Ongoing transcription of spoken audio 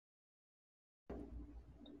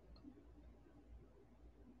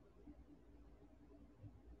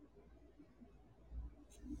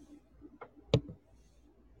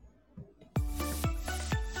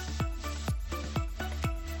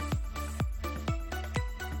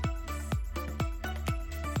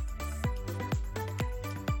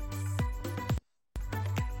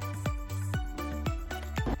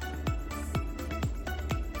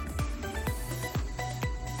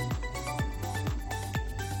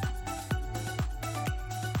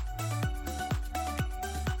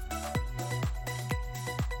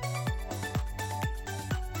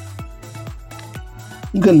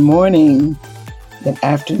Good morning, good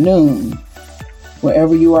afternoon,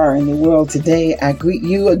 wherever you are in the world today. I greet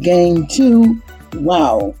you again too.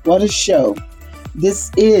 Wow, what a show.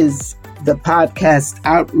 This is the podcast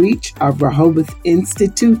outreach of Rehoboth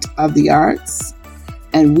Institute of the Arts,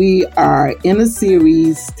 and we are in a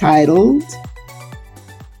series titled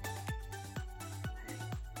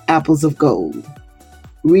Apples of Gold,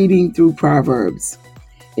 reading through Proverbs.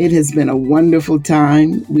 It has been a wonderful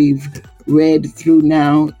time. We've read through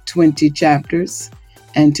now 20 chapters,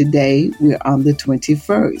 and today we're on the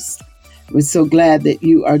 21st. We're so glad that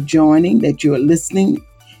you are joining, that you are listening.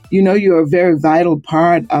 You know, you're a very vital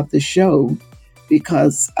part of the show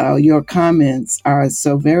because your comments are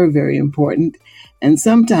so very, very important. And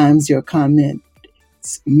sometimes your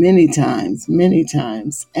comments, many times,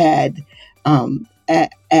 add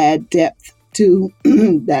depth to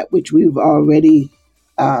that which we've already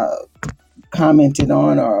uh, commented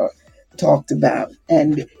on or talked about.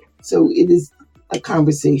 And so it is a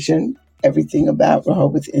conversation. Everything about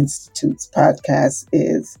Rehoboth Institute's podcast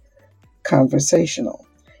is conversational.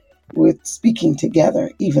 We're speaking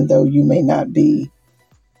together, even though you may not be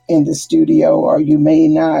in the studio or you may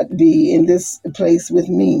not be in this place with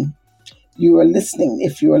me. You are listening.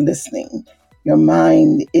 If you are listening, your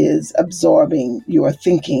mind is absorbing, you are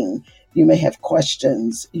thinking, you may have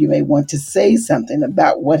questions, you may want to say something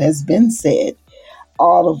about what has been said,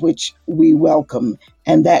 all of which we welcome.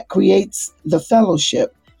 And that creates the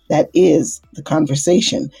fellowship that is the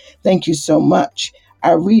conversation. Thank you so much.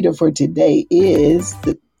 Our reader for today is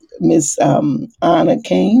Miss Anna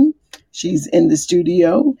Kane. She's in the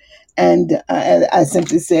studio. And I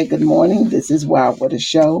simply said, good morning. This is Wow, What a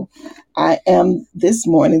Show. I am this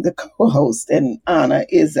morning the co-host, and Anna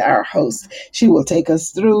is our host. She will take us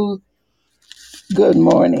through good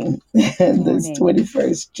morning. Good This morning.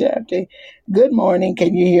 21st chapter. Good morning.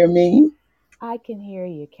 Can you hear me? I can hear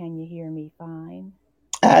you. Can you hear me fine?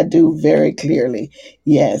 I do very clearly.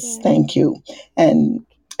 Yes, Good. thank you. And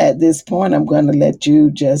at this point, I'm going to let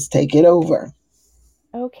you just take it over.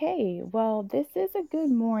 Okay. Well, this is a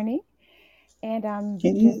good morning, and I'm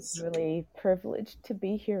It just is. really privileged to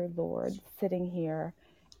be here, Lord, sitting here.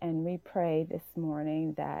 And we pray this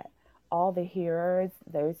morning that all the hearers,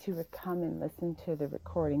 those who would come and listen to the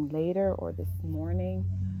recording later or this morning,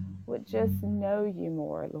 would just know you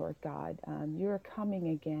more, Lord God. You're coming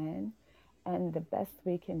again, and the best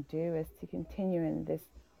we can do is to continue in this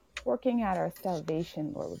working out our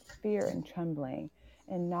salvation, Lord, with fear and trembling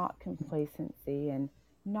and not complacency and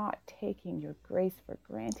not taking your grace for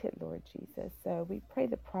granted, Lord Jesus. So we pray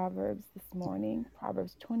the Proverbs this morning,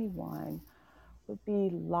 Proverbs 21, would be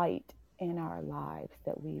light in our lives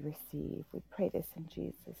that we receive. We pray this in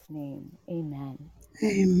Jesus' name. Amen.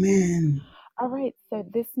 Amen. All right, so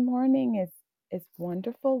this morning is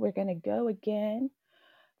wonderful. We're going to go again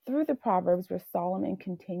through the Proverbs where Solomon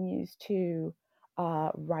continues to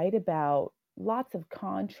write about lots of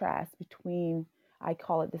contrast between, I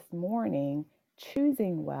call it this morning,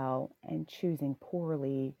 choosing well and choosing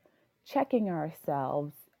poorly, checking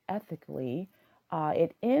ourselves ethically.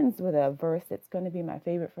 It ends with a verse that's going to be my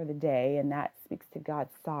favorite for the day, and that speaks to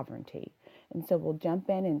God's sovereignty. And so we'll jump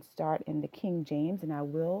in and start in the King James, and I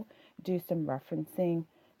will do some referencing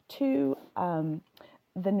to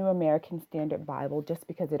the New American Standard Bible, just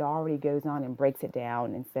because it already goes on and breaks it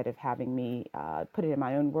down instead of having me put it in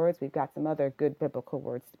my own words. We've got some other good biblical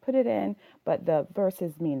words to put it in, but the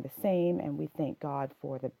verses mean the same, and we thank God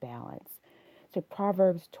for the balance. So,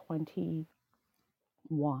 Proverbs 21.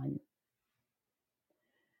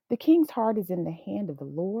 The king's heart is in the hand of the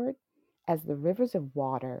Lord as the rivers of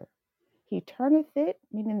water. He turneth it,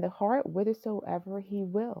 meaning the heart, whithersoever he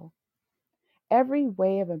will. Every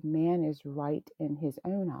way of a man is right in his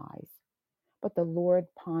own eyes, but the Lord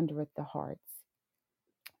pondereth the hearts.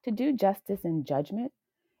 To do justice and judgment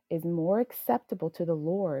is more acceptable to the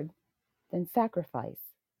Lord than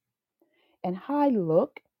sacrifice. An high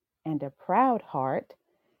look and a proud heart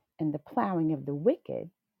and the plowing of the wicked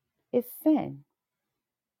is sin.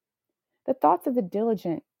 The thoughts of the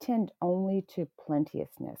diligent tend only to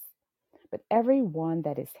plenteousness, but every one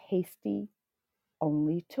that is hasty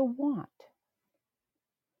only to want.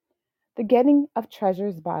 The getting of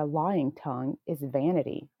treasures by a lying tongue is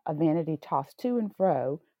vanity, a vanity tossed to and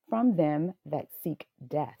fro from them that seek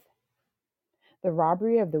death. The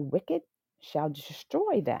robbery of the wicked shall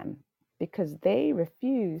destroy them, because they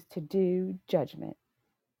refuse to do judgment.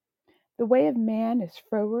 The way of man is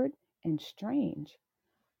froward and strange,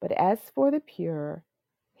 but as for the pure,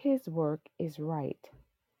 his work is right.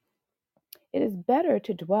 It is better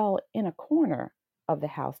to dwell in a corner of the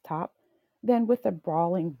housetop than with a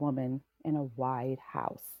brawling woman in a wide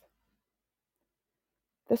house.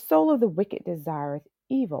 The soul of the wicked desireth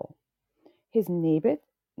evil. His neighbor,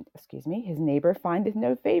 his neighbor findeth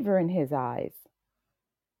no favor in his eyes.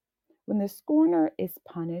 When the scorner is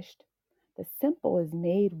punished, the simple is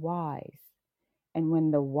made wise. And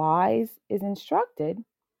when the wise is instructed,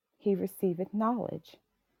 he receiveth knowledge.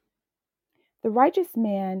 The righteous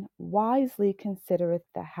man wisely considereth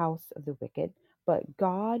the house of the wicked, but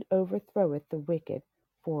God overthroweth the wicked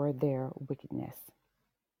for their wickedness.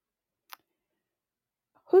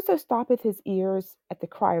 Whoso stoppeth his ears at the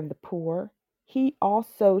cry of the poor, he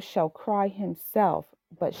also shall cry himself,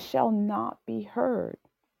 but shall not be heard.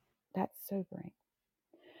 That's sobering.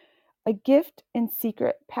 A gift in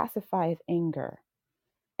secret pacifieth anger,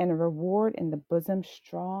 and a reward in the bosom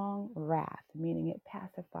strong wrath, meaning it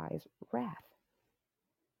pacifies wrath.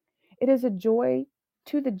 It is a joy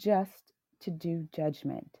to the just to do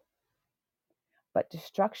judgment, but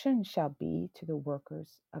destruction shall be to the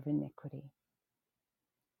workers of iniquity.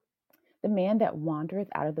 The man that wandereth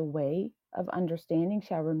out of the way of understanding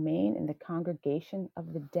shall remain in the congregation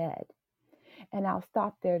of the dead. And I'll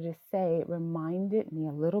stop there to say it reminded me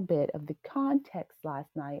a little bit of the context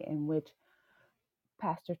last night in which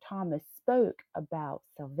Pastor Thomas spoke about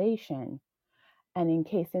salvation. And in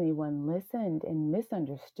case anyone listened and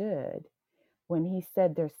misunderstood, when he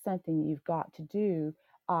said there's something you've got to do,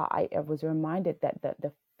 I was reminded that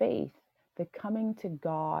the faith, the coming to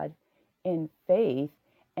God in faith,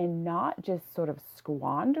 and not just sort of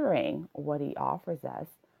squandering what he offers us,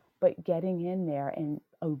 but getting in there and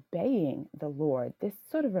obeying the Lord. This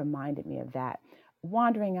sort of reminded me of that.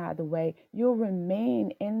 Wandering out of the way, you'll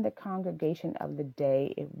remain in the congregation of the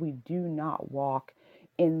day if we do not walk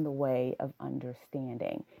in the way of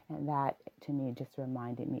understanding. And that to me just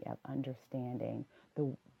reminded me of understanding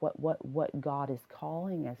the what God is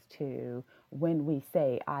calling us to when we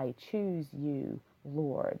say, I choose you,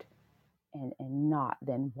 Lord, and not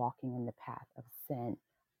then walking in the path of sin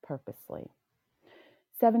purposely.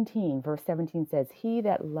 17, verse 17 says, He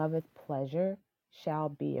that loveth pleasure shall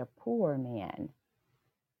be a poor man.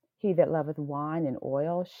 He that loveth wine and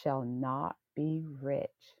oil shall not be rich.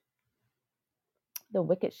 The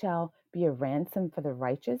wicked shall be a ransom for the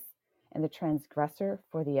righteous, and the transgressor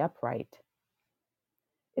for the upright.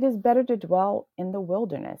 It is better to dwell in the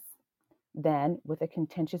wilderness than with a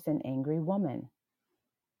contentious and angry woman.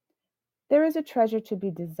 There is a treasure to be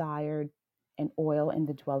desired, and oil in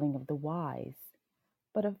the dwelling of the wise,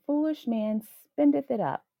 but a foolish man spendeth it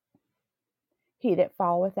up. He that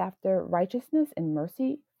followeth after righteousness and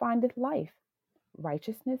mercy findeth life,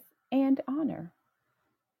 righteousness, and honor.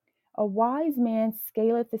 A wise man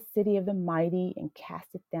scaleth the city of the mighty, and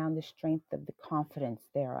casteth down the strength of the confidence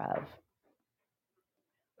thereof.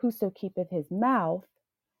 Whoso keepeth his mouth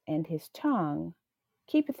and his tongue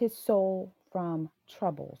keepeth his soul from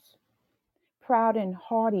troubles. A proud and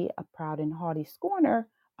haughty scorner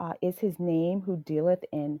is his name, who dealeth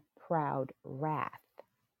in proud wrath.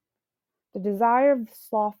 The desire of the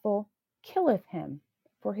slothful killeth him,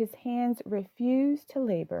 for his hands refuse to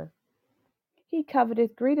labor. He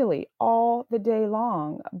coveteth greedily all the day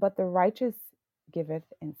long, but the righteous giveth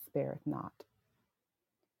and spareth not.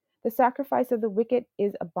 The sacrifice of the wicked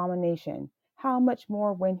is abomination. How much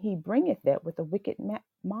more when he bringeth it with a wicked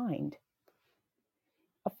mind?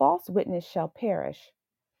 A false witness shall perish,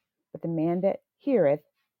 but the man that heareth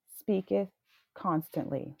speaketh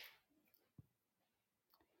constantly.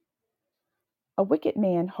 A wicked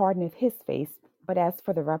man hardeneth his face, but as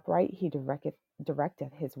for the upright, he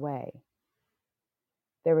directeth his way.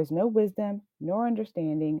 There is no wisdom, nor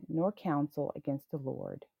understanding, nor counsel against the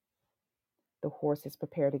Lord. The horse is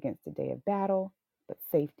prepared against the day of battle, but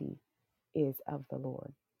safety is of the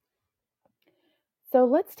Lord. So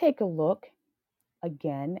let's take a look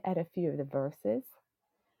again at a few of the verses.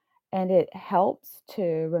 And it helps to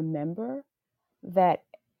remember that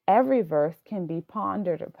every verse can be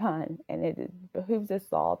pondered upon, and it behooves us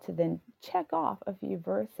all to then check off a few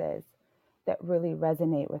verses that really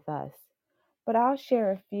resonate with us. But I'll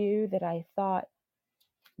share a few that I thought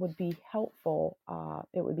would be helpful.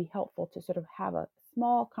 It would be helpful to sort of have a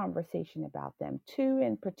small conversation about them. Two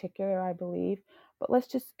in particular, I believe. But let's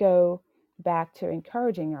just go back to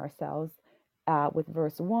encouraging ourselves with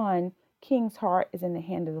verse 1. King's heart is in the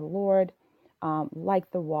hand of the Lord,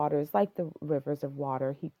 like the waters, like the rivers of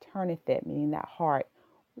water. He turneth it, meaning that heart,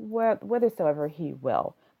 whithersoever he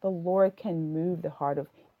will. The Lord can move the heart of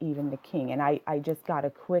even the king. And I just got a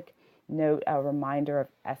quick note, a reminder of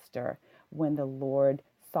Esther, when the Lord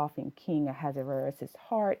softened King Ahasuerus'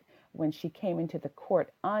 heart when she came into the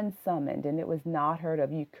court unsummoned, and it was not heard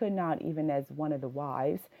of. You could not, even as one of the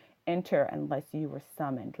wives, enter unless you were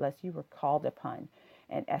summoned, unless you were called upon.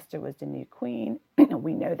 and Esther was the new queen.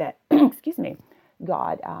 We know that, excuse me,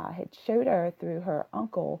 God had showed her through her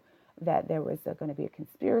uncle that there was going to be a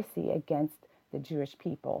conspiracy against the Jewish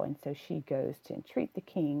people. And so she goes to entreat the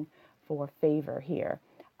king for favor here.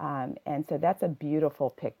 And so that's a beautiful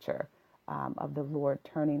picture of the Lord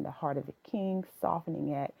turning the heart of the king, softening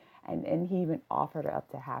it, and he even offered her up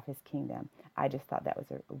to half his kingdom. I just thought that was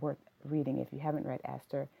worth reading. If you haven't read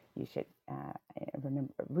Esther, you should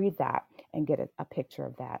read that and get a picture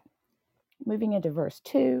of that. Moving into verse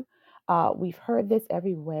 2, we've heard this,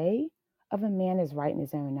 every way of a man is right in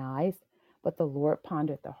his own eyes, but the Lord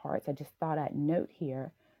pondereth the hearts. I just thought I'd note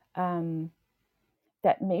here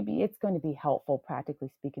that maybe it's going to be helpful, practically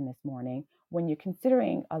speaking, this morning. When you're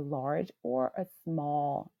considering a large or a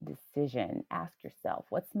small decision, ask yourself,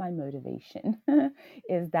 what's my motivation?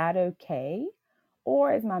 Is that okay?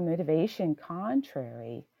 Or is my motivation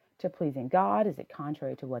contrary to pleasing God? Is it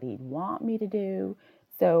contrary to what He'd want me to do?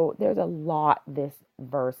 So there's a lot this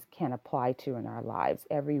verse can apply to in our lives.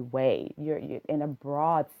 Every way, you're in a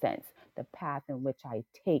broad sense, the path in which I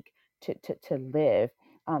take to live,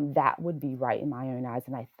 that would be right in my own eyes.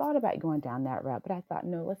 And I thought about going down that route, but I thought,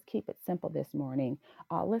 no, let's keep it simple this morning.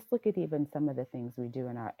 Let's look at even some of the things we do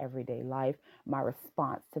in our everyday life. My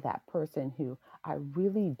response to that person who I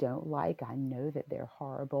really don't like, I know that they're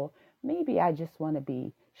horrible. Maybe I just want to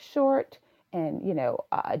be short and,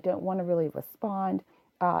 I don't want to really respond.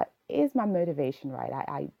 Is my motivation right?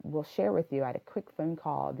 I will share with you, I had a quick phone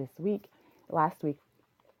call last week,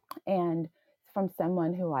 and from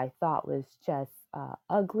someone who I thought was just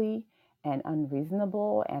ugly and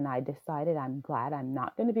unreasonable. And I decided I'm glad I'm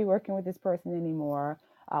not going to be working with this person anymore.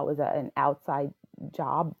 It was an outside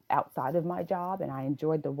job, outside of my job, and I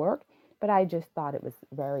enjoyed the work. But I just thought it was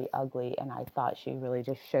very ugly, and I thought she really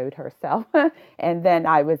just showed herself. And then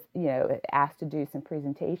I was, asked to do some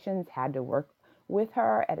presentations, had to work with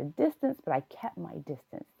her at a distance, but I kept my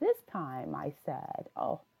distance. This time I said,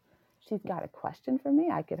 oh, she's got a question for me.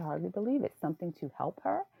 I could hardly believe it. Something to help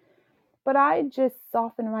her. But I just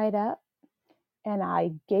softened right up and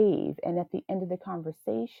I gave. And at the end of the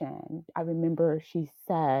conversation, I remember she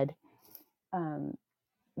said,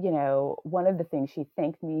 one of the things, she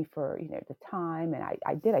thanked me for, the time. And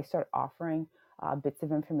I started offering bits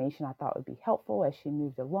of information I thought would be helpful as she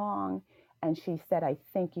moved along. And she said, I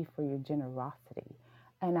thank you for your generosity.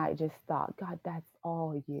 And I just thought, God, that's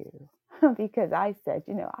all you. Because I said,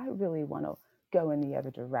 I really want to go in the other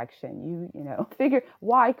direction. Figure,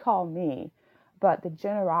 why call me? But the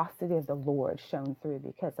generosity of the Lord shone through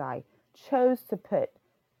because I chose to put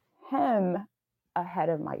Him ahead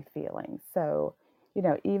of my feelings. So,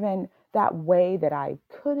 even that way that I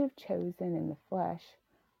could have chosen in the flesh,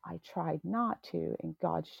 I tried not to, and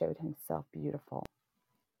God showed Himself beautiful.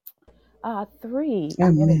 3,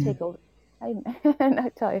 I'm going to Amen. take a, and I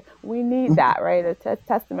tell you, we need that, right? A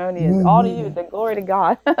testimony is all to you, Mm-hmm. the glory to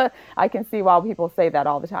God. I can see why people say that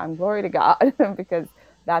all the time, glory to God, because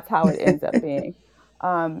that's how it ends up being.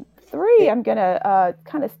 3, I'm going to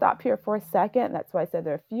kind of stop here for a second. That's why I said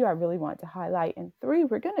there are a few I really want to highlight. And 3,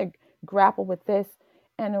 we're going to grapple with this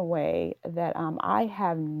in a way that I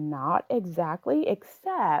have not exactly,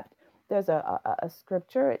 except there's a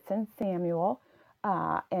scripture. It's in Samuel,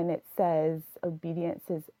 and it says obedience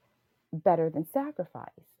is better than sacrifice.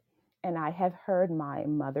 And I have heard my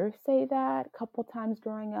mother say that a couple times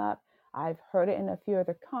growing up. I've heard it in a few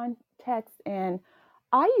other contexts. And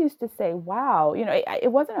I used to say, wow,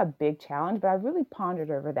 it wasn't a big challenge, but I really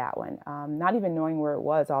pondered over that one, not even knowing where it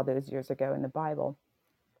was all those years ago in the Bible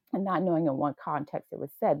and not knowing in what context it was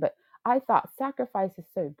said. But I thought sacrifice is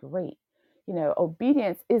so great.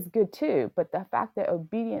 Obedience is good too, but the fact that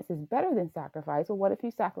obedience is better than sacrifice, well, what if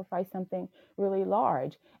you sacrifice something really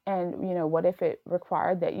large? And, what if it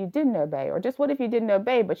required that you didn't obey? Or just what if you didn't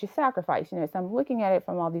obey, but you sacrificed? So I'm looking at it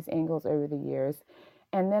from all these angles over the years.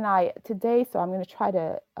 And then so I'm going to try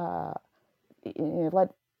to let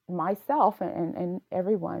myself and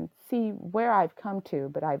everyone see where I've come to,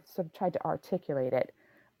 but I've sort of tried to articulate it.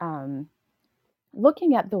 Um,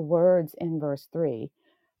 Looking at the words in verse 3,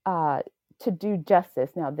 uh, to do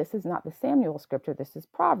justice. Now, this is not the Samuel scripture, this is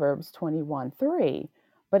Proverbs 21:3,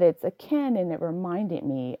 but it's akin and it reminded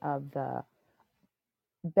me of the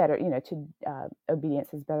better, to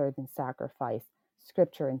obedience is better than sacrifice,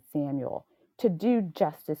 scripture in Samuel. To do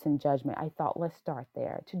justice and judgment. I thought, let's start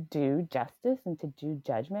there. To do justice and to do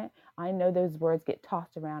judgment. I know those words get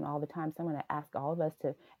tossed around all the time. So I'm going to ask all of us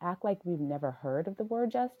to act like we've never heard of the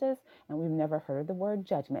word justice and we've never heard the word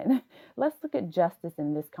judgment. Let's look at justice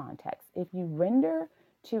in this context. If you render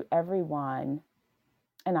to everyone,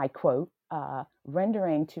 and I quote,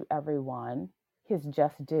 rendering to everyone his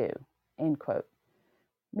just due, end quote.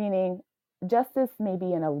 meaning justice may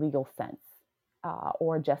be in a legal sense,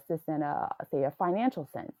 or justice in a, say, a financial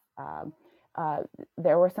sense. Uh,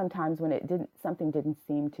 there were some times when something didn't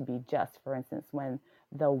seem to be just. For instance, when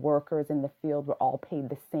the workers in the field were all paid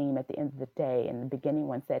the same at the end of the day, and the beginning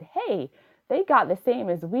one said, "Hey, they got the same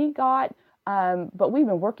as we got, but we've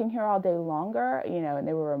been working here all day longer," and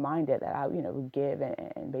they were reminded that I, would give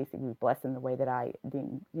and basically bless in the way that I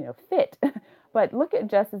deem, fit. But look at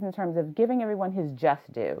justice in terms of giving everyone his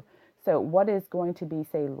just due. So, what is going to be,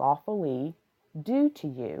 say, lawfully due to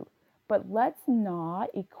you? But let's not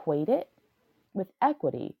equate it with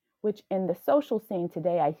equity, which in the social scene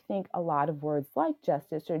today, I think a lot of words like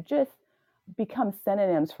justice are just become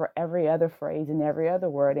synonyms for every other phrase and every other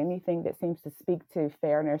word. Anything that seems to speak to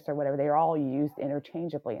fairness or whatever, they're all used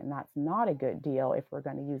interchangeably, and that's not a good deal if we're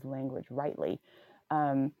going to use language rightly.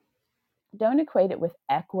 Don't equate it with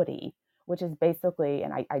equity, which is basically,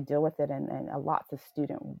 and I deal with it in lots of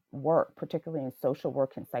student work, particularly in social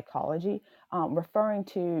work and psychology, referring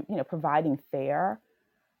to providing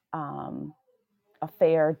a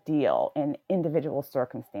fair deal in individual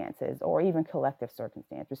circumstances or even collective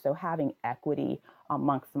circumstances. So having equity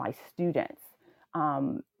amongst my students.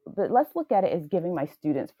 But let's look at it as giving my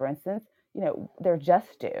students, for instance, their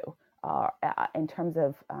just due in terms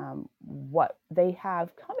of what they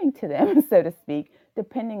have coming to them, so to speak,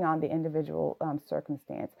 depending on the individual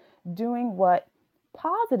circumstance. Doing what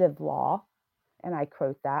positive law, and I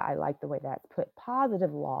quote that, I like the way that's put,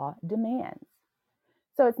 positive law demands.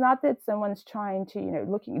 So it's not that someone's trying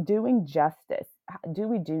to, doing justice. Do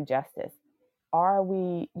we do justice? Are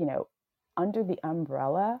we, under the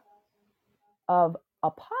umbrella of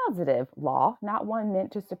a positive law, not one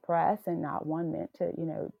meant to suppress and not one meant to,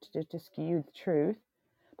 to skew the truth,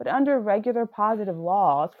 but under regular positive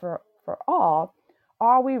laws for all,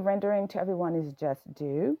 are we rendering to everyone is just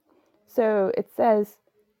due? So it says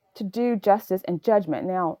to do justice and judgment.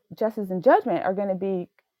 Now, justice and judgment are going to be,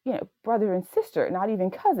 brother and sister, not even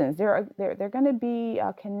cousins. They're going to be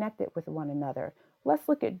connected with one another. Let's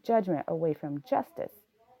look at judgment away from justice.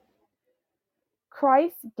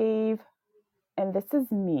 Christ gave, and this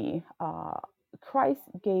is me, Christ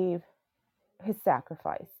gave his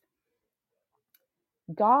sacrifice.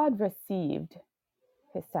 God received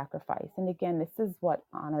his sacrifice. And again, this is what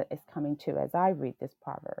Anna is coming to as I read this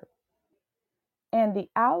proverb. And the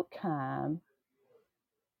outcome,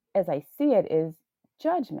 as I see it, is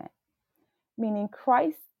judgment, meaning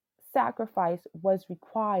Christ's sacrifice was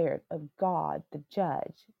required of God, the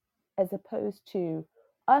judge, as opposed to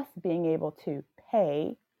us being able to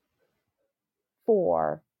pay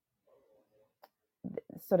for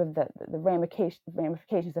sort of the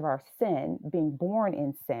ramifications of our sin, being born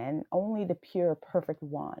in sin. Only the pure, perfect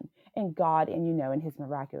one. And God, and in his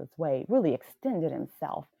miraculous way, really extended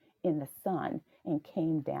himself in the Son and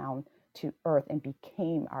came down to earth and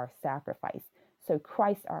became our sacrifice. So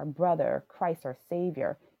Christ, our brother, Christ, our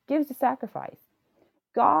Savior, gives the sacrifice.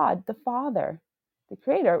 God, the Father, the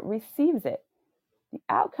Creator, receives it. The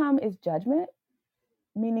outcome is judgment,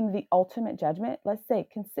 meaning the ultimate judgment. Let's say,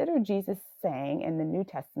 consider Jesus saying in the New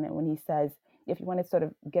Testament when he says, if you want to sort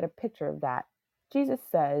of get a picture of that, Jesus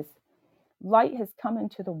says, light has come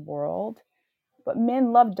into the world, but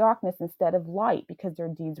men love darkness instead of light because their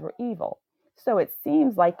deeds were evil. So it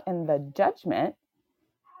seems like in the judgment,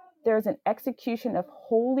 there's an execution of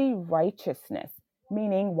holy righteousness,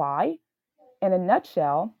 meaning why? In a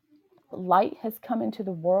nutshell, light has come into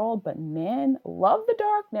the world, but men love the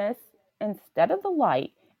darkness instead of the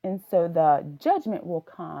light. And so the judgment will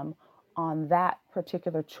come on that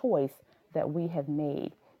particular choice that we have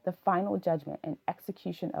made. The final judgment and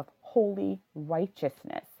execution of holy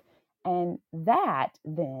righteousness. And that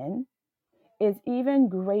then is even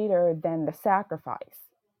greater than the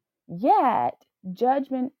sacrifice. Yet,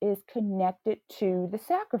 judgment is connected to the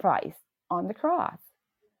sacrifice on the cross.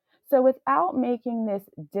 So without making this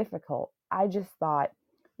difficult, I just thought,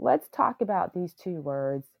 let's talk about these two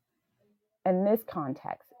words in this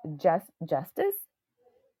context. Justice,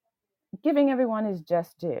 giving everyone his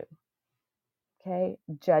just due. Okay,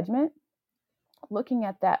 judgment, looking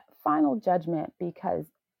at that final judgment because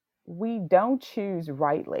we don't choose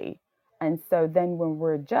rightly. And so then when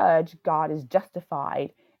we're judged, God is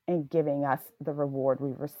justified in giving us the reward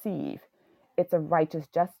we receive. It's a righteous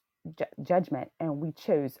judgment, and we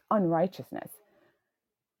chose unrighteousness.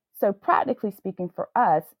 So practically speaking for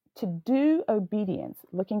us, to do obedience,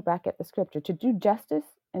 looking back at the scripture, to do justice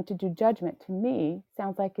and to do judgment, to me,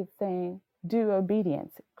 sounds like it's saying, do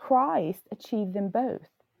obedience. Christ achieved them both.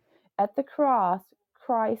 At the cross,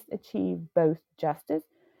 Christ achieved both justice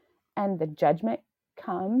and the judgment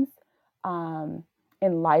comes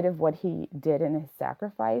in light of what he did in his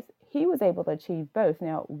sacrifice, he was able to achieve both.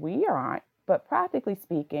 Now, we aren't, but practically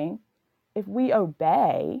speaking, if we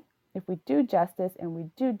obey, if we do justice and we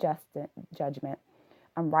do judgment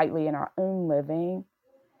rightly in our own living,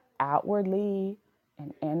 outwardly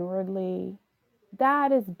and inwardly,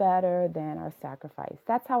 that is better than our sacrifice.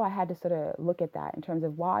 That's how I had to sort of look at that in terms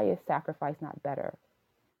of why is sacrifice not better?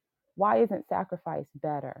 Why isn't sacrifice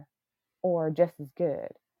better or just as good?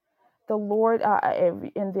 The Lord,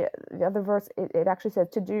 in the other verse, it actually says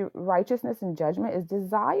to do righteousness and judgment is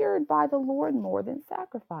desired by the Lord more than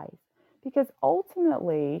sacrifice. Because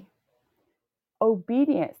ultimately,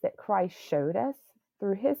 obedience that Christ showed us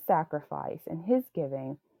through his sacrifice and his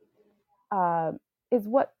giving is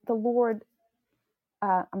what the Lord,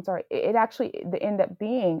 it actually ended up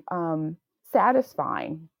being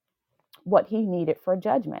satisfying what he needed for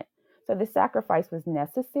judgment. So the sacrifice was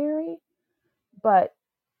necessary, but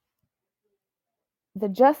the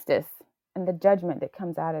justice and the judgment that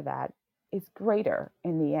comes out of that is greater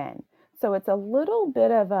in the end. So it's a little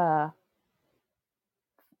bit of a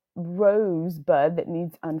rosebud that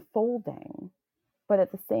needs unfolding. But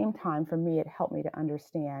at the same time, for me, it helped me to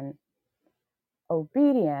understand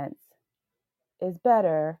obedience is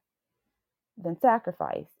better than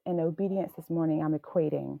sacrifice. And obedience this morning, I'm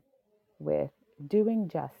equating with doing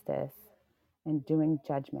justice and doing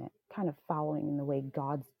judgment, kind of following in the way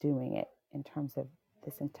God's doing it in terms of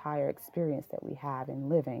this entire experience that we have in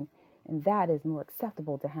living. And that is more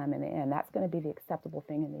acceptable to him in the end. That's going to be the acceptable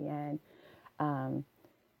thing in the end,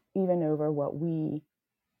 even over what we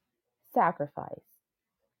sacrifice.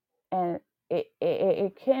 And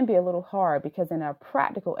it can be a little hard because in our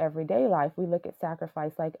practical everyday life, we look at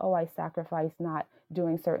sacrifice like, oh, I sacrifice not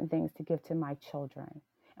doing certain things to give to my children.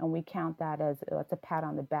 And we count that as it's a pat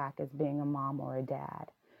on the back as being a mom or a dad.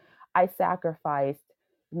 I sacrificed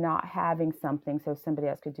not having something so somebody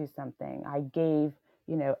else could do something. I gave,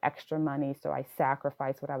 extra money, so I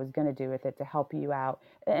sacrificed what I was going to do with it to help you out.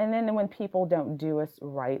 And then when people don't do us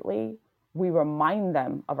rightly, we remind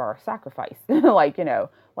them of our sacrifice. like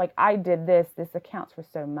I did this accounts for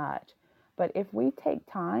so much. But if we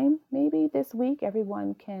take time, maybe this week,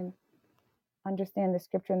 everyone can understand the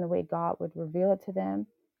scripture in the way God would reveal it to them.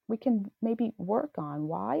 We can maybe work on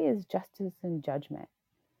why is justice and judgment?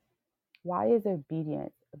 Why is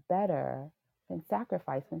obedience better than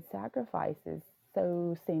sacrifice when sacrifice is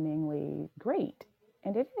so seemingly great?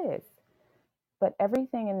 And it is. But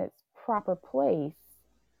everything in its proper place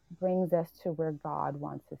brings us to where God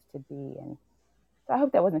wants us to be. And so I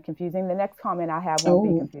hope that wasn't confusing. The next comment I have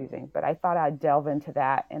won't be confusing, but I thought I'd delve into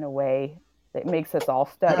that in a way that makes us all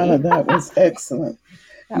study. That was excellent.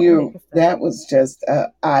 That was just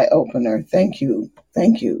an eye opener. Thank you.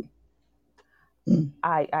 Thank you.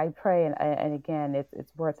 I pray, and again,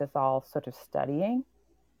 it's worth us all sort of studying.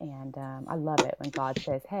 And I love it when God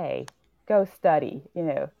says, hey, go study,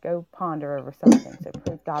 go ponder over something. So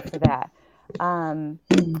praise God for that. And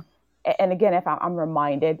again, if I'm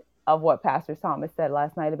reminded of what Pastor Thomas said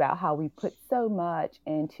last night about how we put so much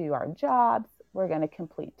into our jobs, we're going to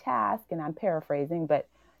complete tasks, and I'm paraphrasing, but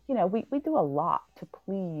we do a lot to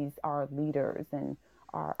please our leaders and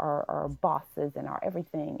our bosses and our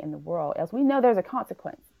everything in the world, else we know there's a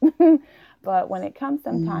consequence. But when it comes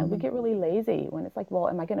sometimes we get really lazy when it's like, well,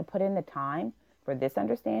 am I going to put in the time for this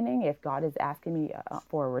understanding if God is asking me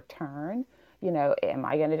for a return? Am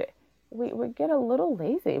I going to we get a little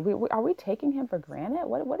lazy. Are we taking him for granted?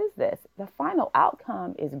 What is this? The final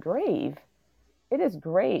outcome is grave. It is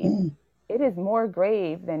grave. It is more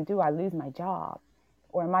grave than do I lose my job,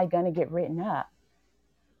 or am I going to get written up,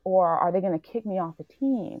 or are they going to kick me off the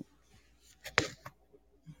team?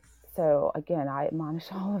 So again, I admonish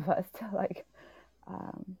all of us to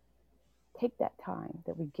take that time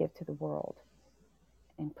that we give to the world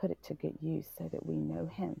and put it to good use so that we know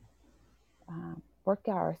him. Work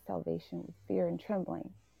out our salvation with fear and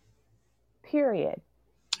trembling. Period.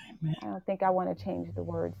 Amen. I don't think I want to change the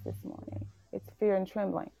words this morning. It's fear and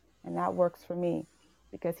trembling. And that works for me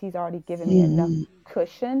because he's already given me enough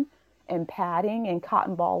cushion and padding and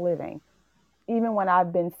cotton ball living. Even when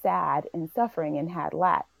I've been sad and suffering and had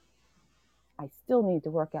lack, I still need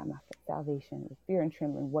to work out my salvation with fear and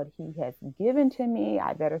trembling. What he has given to me,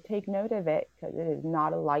 I better take note of it because it is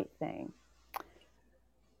not a light thing.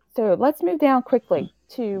 So let's move down quickly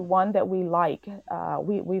to one that we like.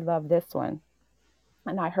 We love this one.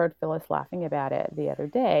 And I heard Phyllis laughing about it the other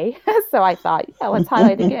day. So I thought, yeah, let's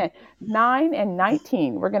highlight it again. 9 and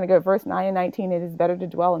 19. We're going to go verse 9 and 19. It is better to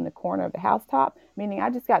dwell in the corner of the housetop, meaning I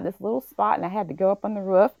just got this little spot and I had to go up on the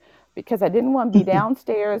roof because I didn't want to be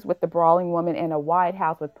downstairs with the brawling woman in a wide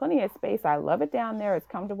house with plenty of space. I love it down there. It's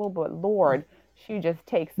comfortable, but Lord, She just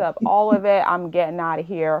takes up all of it. I'm getting out of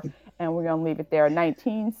here, and we're going to leave it there.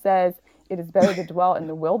 19 says, it is better to dwell in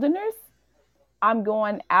the wilderness. I'm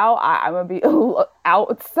going out. I'm going to be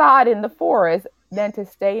outside in the forest than to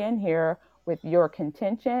stay in here with your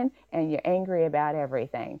contention and you're angry about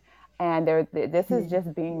everything. And this is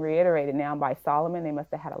just being reiterated now by Solomon. They must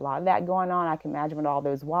have had a lot of that going on. I can imagine with all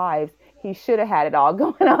those wives, he should have had it all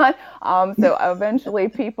going on. So eventually,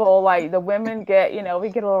 people like the women get, we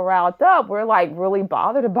get a little riled up. We're like really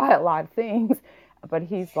bothered about a lot of things, but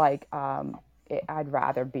he's like, I'd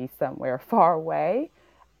rather be somewhere far away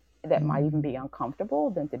that might even be uncomfortable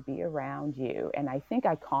than to be around you. And I think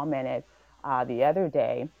I commented the other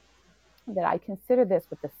day that I consider this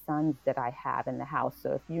with the sons that I have in the house.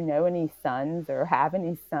 So if you know any sons or have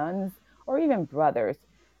any sons or even brothers,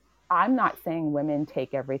 I'm not saying women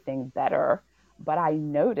take everything better, but I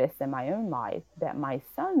notice in my own life that my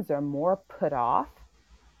sons are more put off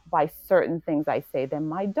by certain things I say than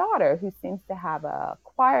my daughter, who seems to have a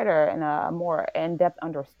quieter and a more in-depth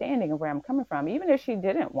understanding of where I'm coming from, even if she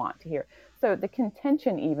didn't want to hear. So the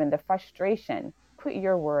contention, even the frustration, put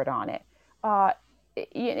your word on it. Uh,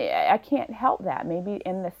 I can't help that. Maybe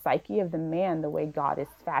in the psyche of the man, the way God has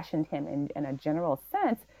fashioned him in a general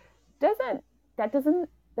sense, doesn't that doesn't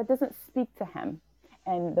that doesn't speak to him,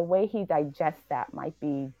 and the way he digests that might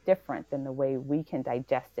be different than the way we can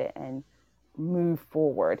digest it and move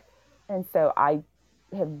forward. And so I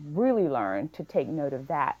have really learned to take note of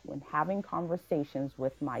that when having conversations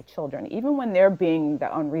with my children. Even when they're being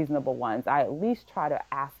the unreasonable ones, I at least try to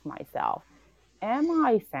ask myself, am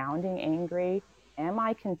I sounding angry? Am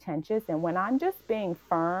I contentious? And when I'm just being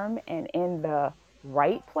firm and in the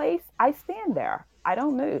right place, I stand there. I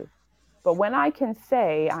don't move. But when I can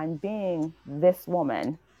say I'm being this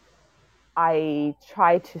woman, I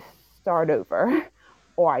try to start over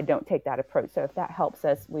or I don't take that approach. So if that helps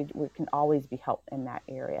us, we can always be helped in that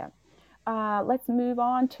area. Let's move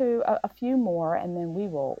on to a few more and then we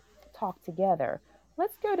will talk together.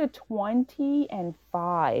 Let's go to 20 and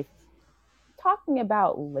 5, talking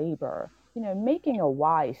about labor, making a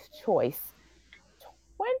wise choice.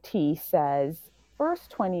 20 says, verse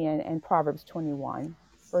 20 in Proverbs 21,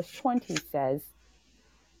 verse 20 says,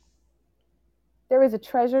 there is a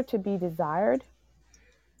treasure to be desired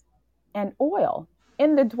and oil.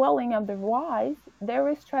 In the dwelling of the wise, there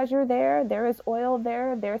is treasure there, there is oil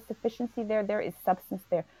there, there is sufficiency there, there is substance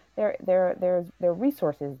there, there are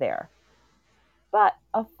resources there. But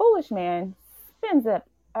a foolish man spends up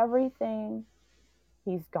everything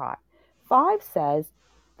he's got. 5 says,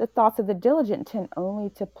 the thoughts of the diligent tend only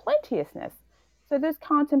to plenteousness. So there's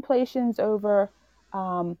contemplations over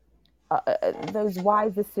those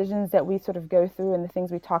wise decisions that we sort of go through and the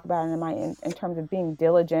things we talk about in terms of being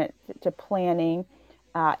diligent to planning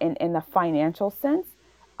in the financial sense,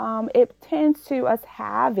 it tends to us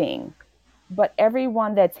having, but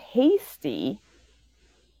everyone that's hasty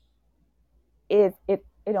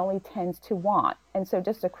it only tends to want. And so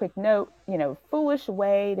just a quick note, foolish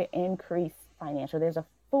way to increase financial. There's a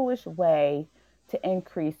foolish way to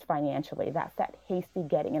increase financially. That's that hasty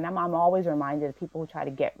getting. And I'm always reminded of people who try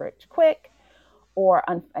to get rich quick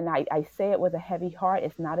and I say it with a heavy heart.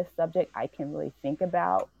 It's not a subject I can really think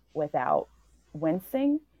about without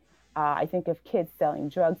wincing. I think of kids selling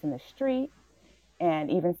drugs in the street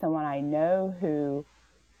and even someone I know who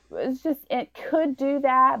it could do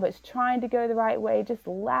that, but it's trying to go the right way, just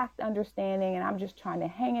lacked understanding. And I'm just trying to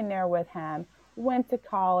hang in there with him. Went to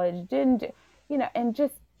college, didn't, and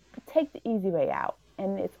just take the easy way out.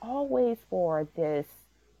 And it's always for this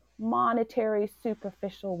monetary,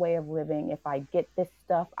 superficial way of living. If I get this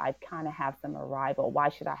stuff, I kind of have some arrival. Why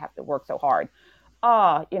should I have to work so hard?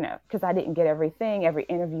 Because I didn't get everything. Every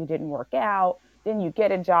interview didn't work out. Then you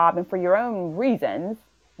get a job, and for your own reasons,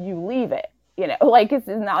 you leave it. Like it's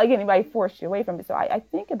not like anybody forced you away from it. So I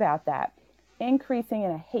think about that increasing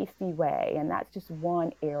in a hasty way, and that's just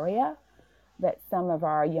one area that some of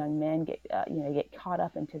our young men get caught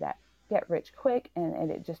up into that get rich quick,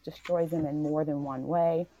 and it just destroys them in more than one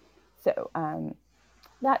way. So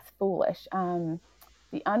that's foolish.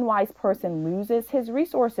 The unwise person loses his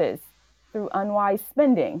resources through unwise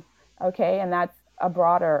spending. Okay, and that's a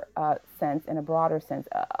broader sense. In a broader sense,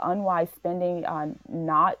 unwise spending on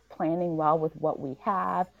not planning well with what we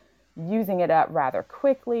have, using it up rather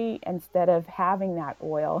quickly instead of having that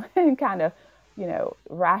oil and kind of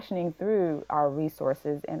rationing through our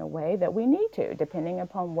resources in a way that we need to, depending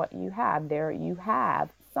upon what you have. There you have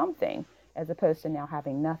something as opposed to now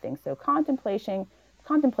having nothing. So contemplation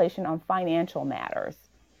on financial matters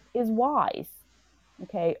is wise,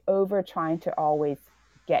 okay, over trying to always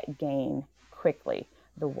get gain quickly.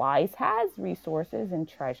 The wise has resources and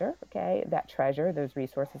treasure, okay? That treasure, those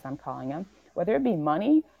resources I'm calling them, whether it be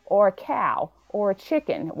money or a cow or a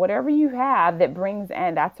chicken, whatever you have that brings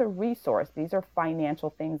in, that's a resource. These are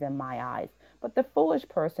financial things in my eyes. But the foolish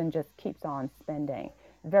person just keeps on spending.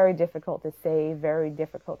 Very difficult to save, very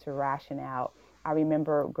difficult to ration out. I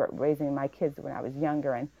remember raising my kids when I was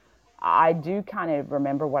younger, and I do kind of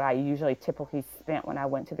remember what I usually typically spent when I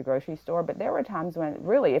went to the grocery store, but there were times when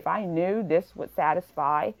really, if I knew this would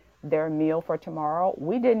satisfy their meal for tomorrow,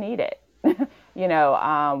 we didn't eat it.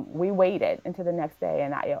 We waited until the next day,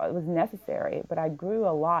 and it was necessary. But I grew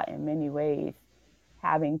a lot in many ways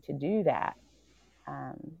having to do that.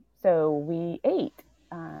 Um, so we ate,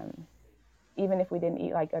 even if we didn't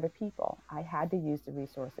eat like other people. I had to use the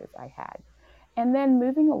resources I had. And then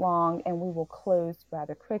moving along, and we will close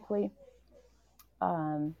rather quickly.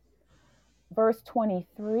 Um, Verse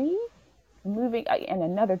 23, moving in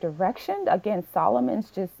another direction. Again,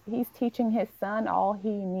 he's teaching his son all he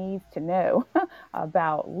needs to know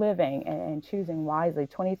about living and choosing wisely.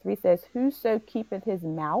 23 says, whoso keepeth his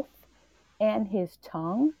mouth and his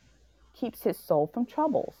tongue keeps his soul from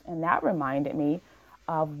troubles. And that reminded me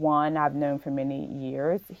of one I've known for many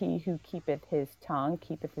years. He who keepeth his tongue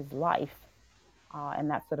keepeth his life. And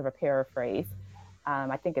that's sort of a paraphrase.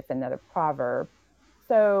 I think it's another proverb.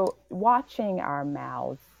 So watching our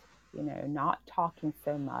mouths, not talking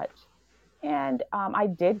so much. And I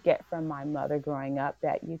did get from my mother growing up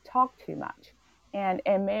that you talk too much. And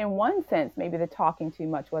in one sense, maybe the talking too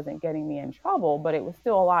much wasn't getting me in trouble, but it was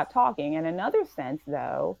still a lot of talking. In another sense,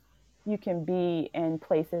 though, you can be in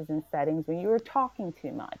places and settings when you're talking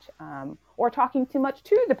too much, or talking too much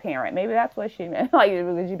to the parent. Maybe that's what she meant. Like,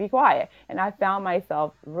 would you be quiet? And I found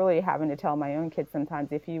myself really having to tell my own kids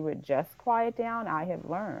sometimes, if you would just quiet down. I have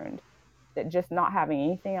learned that just not having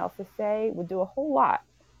anything else to say would do a whole lot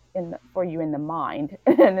for you in the mind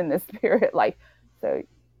and in the spirit. Like, so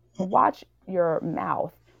watch your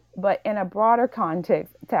mouth, but in a broader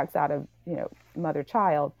context, text out of mother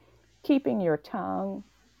child, keeping your tongue,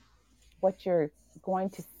 what you're going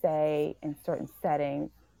to say in certain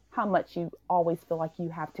settings, how much you always feel like you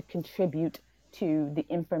have to contribute to the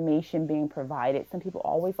information being provided. Some people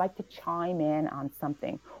always like to chime in on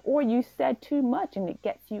something, or you said too much and it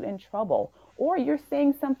gets you in trouble, or you're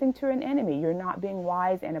saying something to an enemy. You're not being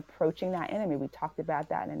wise and approaching that enemy. We talked about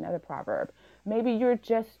that in another proverb. Maybe you're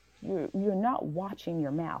not watching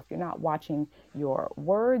your mouth. You're not watching your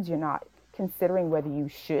words. You're not considering whether you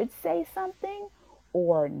should say something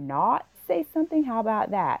or not say something. How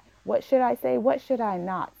about that? What should I say? What should I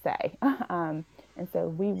not say? And so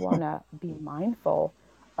we want to be mindful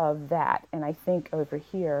of that. And I think over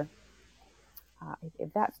here,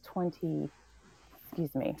 if that's 20,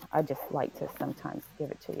 excuse me, I just like to sometimes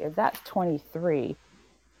give it to you. If that's 23,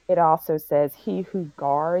 it also says, he who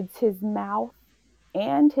guards his mouth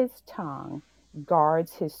and his tongue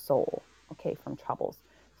guards his soul, okay, from troubles.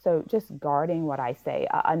 So just guarding what I say.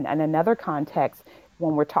 And another context,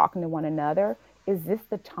 when we're talking to one another, is this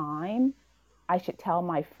the time I should tell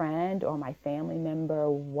my friend or my family member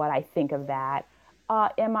what I think of that?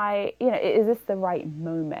 Is this the right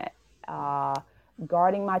moment? Uh,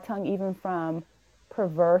 Guarding my tongue even from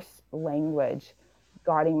perverse language,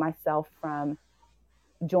 guarding myself from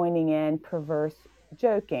joining in perverse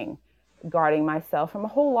joking, guarding myself from a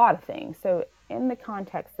whole lot of things. So, in the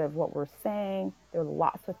context of what we're saying, there are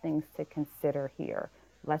lots of things to consider here.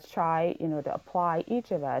 Let's try, to apply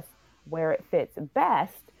each of us where it fits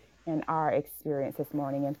best in our experience this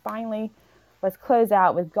morning. And finally, let's close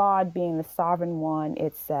out with God being the sovereign one.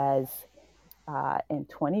 It says in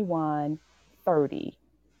 21:30,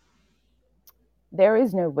 there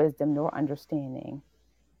is no wisdom nor understanding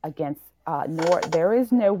against nor there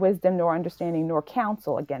is no wisdom nor understanding nor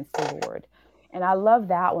counsel against the Lord. And I love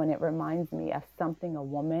that one. It reminds me of something a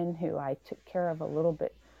woman who I took care of a little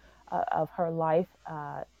bit of her life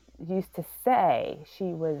used to say.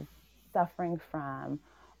 She was suffering from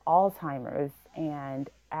Alzheimer's, and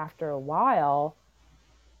after a while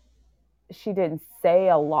she didn't say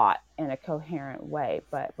a lot in a coherent way,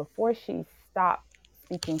 but before she stopped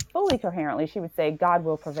speaking fully coherently, she would say, God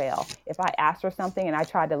will prevail. If I asked her something and I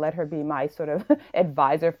tried to let her be my sort of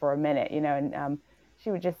advisor for a minute, and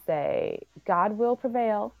she would just say, God will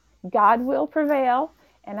prevail. God will prevail.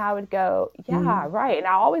 And I would go, yeah, Mhm. right. And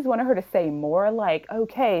I always wanted her to say more, like,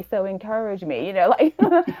 okay, so encourage me, like,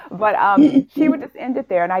 but she would just end it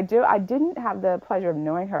there. And I didn't have the pleasure of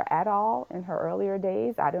knowing her at all in her earlier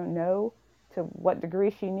days. I don't know to what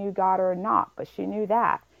degree she knew God or not, but she knew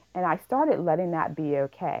that. And I started letting that be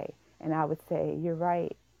okay. And I would say, you're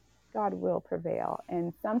right, God will prevail.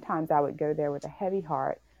 And sometimes I would go there with a heavy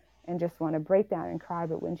heart and just want to break down and cry.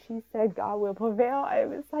 But when she said God will prevail, I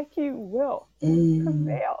was like, He will Mm.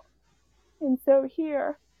 prevail. And so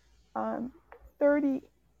here, um, 30,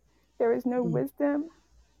 there is no wisdom,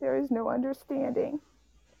 there is no understanding,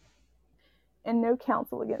 and no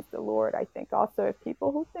counsel against the Lord. I think also of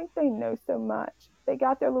people who think they know so much. They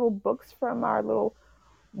got their little books from our little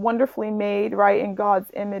wonderfully made, right, in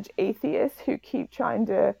God's image atheists who keep trying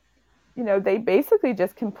to, they basically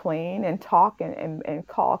just complain and talk and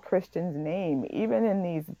call Christians name. Even in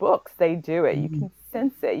these books, they do it. You Mm. can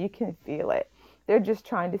sense it, you can feel it. They're just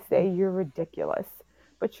trying to say you're ridiculous.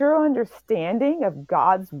 But your understanding of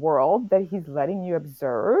God's world that He's letting you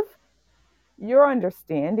observe, your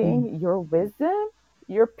Mm. understanding, your wisdom,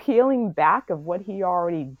 your peeling back of what He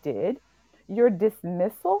already did, your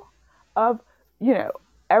dismissal of, you know,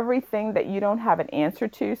 everything that you don't have an answer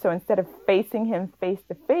to. So instead of facing Him face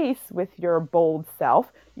to face with your bold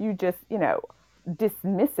self, you just,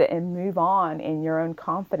 dismiss it and move on in your own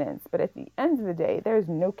confidence. But at the end of the day, there's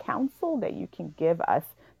no counsel that you can give us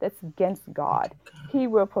that's against God. He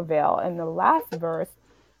will prevail. And the last verse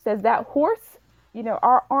says that horse,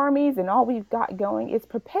 our armies and all we've got going is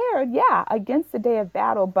prepared, yeah, against the day of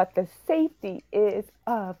battle, but the safety is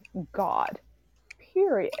of God,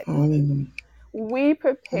 period. Hallelujah. We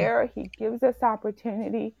prepare, He gives us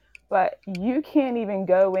opportunity, but you can't even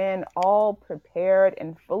go in all prepared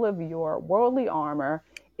and full of your worldly armor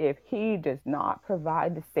if He does not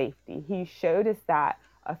provide the safety. He showed us that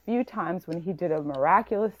a few times when He did a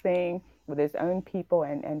miraculous thing with His own people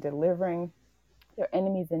and delivering their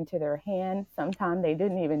enemies into their hand. Sometimes they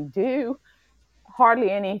didn't even do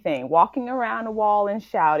hardly anything. Walking around a wall and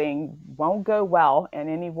shouting won't go well in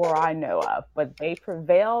any war I know of, but they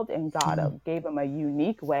prevailed, and God Mm. gave them a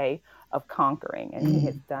unique way of conquering, and He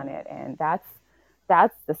has Mm. done it. And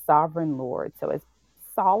that's the sovereign Lord. So as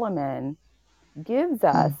Solomon gives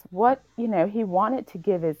us Mm. what, he wanted to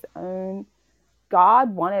give his own,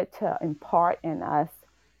 God wanted to impart in us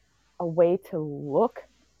a way to look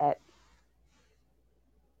at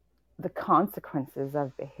the consequences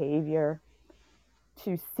of behavior,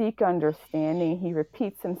 to seek understanding. He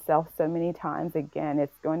repeats himself so many times again.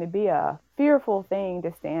 It's going to be a fearful thing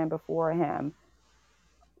to stand before Him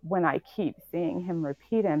when I keep seeing Him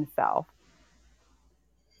repeat Himself.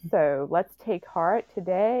 So let's take heart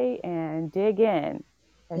today and dig in.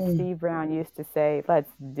 As Mm. Steve Brown used to say,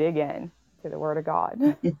 let's dig in to the Word of God.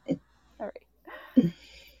 All right.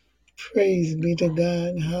 Praise be to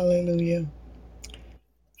God. Hallelujah.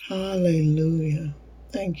 Hallelujah.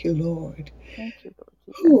 Thank you, Lord. Thank you, Lord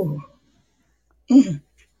Jesus. Whew. Mm.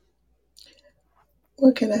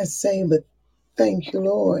 What can I say but thank you,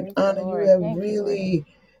 Lord? Thank you, Anna, you Lord. have Thank you, Lord. really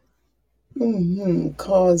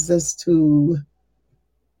caused us to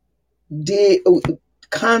dig,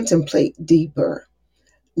 contemplate deeper,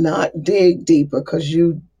 not dig deeper because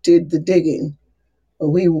you did the digging.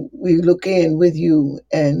 We look in with you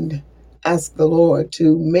and ask the Lord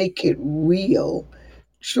to make it real.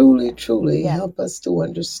 Truly, Yes. truly Yes. help us to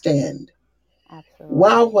understand. Absolutely.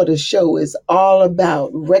 Wow, what a show is all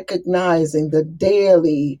about recognizing the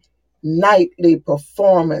daily, nightly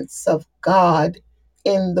performance of God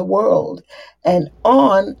in the world and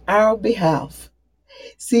on our behalf.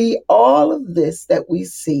 See, all of this that we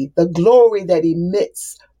see, the glory that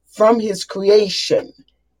emits from His creation,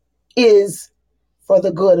 is for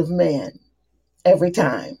the good of man every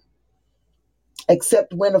time,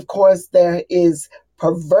 except when, of course, there is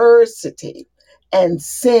perversity and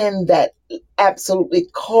sin that absolutely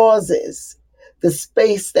causes the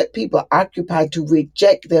space that people occupy to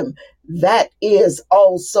reject them. That is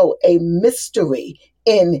also a mystery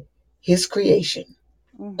in His creation.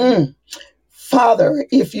 Mm-hmm. Mm. Father,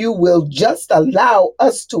 if you will just allow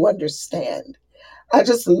us to understand. I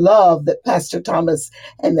just love that Pastor Thomas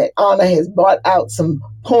and that Anna has brought out some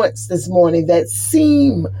points this morning that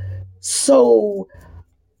seem so,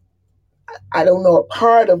 I don't know, a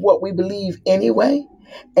part of what we believe anyway.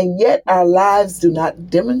 And yet our lives do not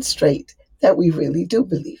demonstrate that we really do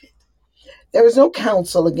believe it. There is no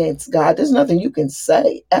counsel against God. There's nothing you can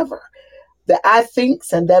say ever that I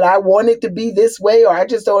thinks and that I want it to be this way, or I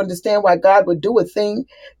just don't understand why God would do a thing.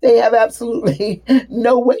 They have absolutely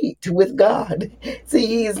no weight with God. See,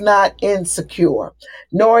 He is not insecure,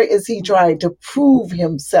 nor is He trying Mm-hmm. to prove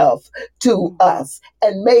Himself to Mm-hmm. us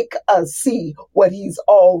and make us see what He's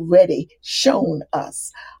already shown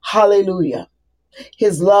us. Hallelujah.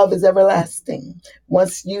 His love is everlasting.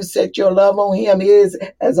 Once you set your love on Him, His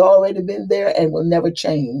has already been there and will never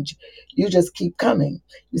change. You just keep coming.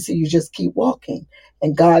 You see, you just keep walking.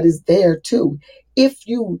 And God is there too. If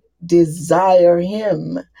you desire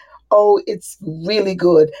Him, oh, it's really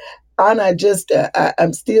good. Anna,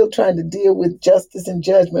 I'm still trying to deal with justice and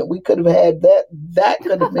judgment. We could have had that. That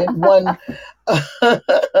could have been one.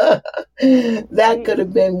 That could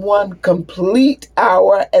have been one complete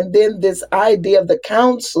hour, and then this idea of the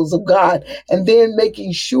counsels of God, and then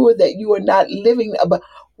making sure that you are not living about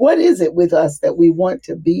what is it with us that we want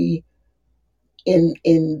to be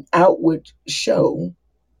in outward show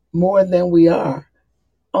more than we are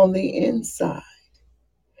on the inside.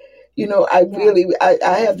 I Yeah. really,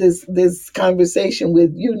 I have this conversation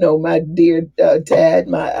with, my dear Tad,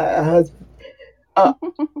 my husband. Uh,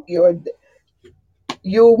 your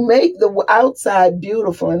You make the outside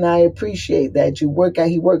beautiful, and I appreciate that.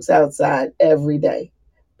 He works outside every day.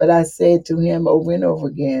 But I said to him over and over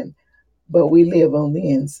again, but we live on the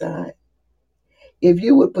inside. If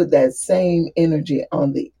you would put that same energy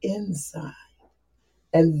on the inside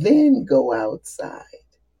and then go outside,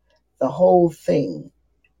 the whole thing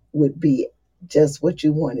would be just what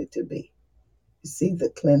you want it to be. You see the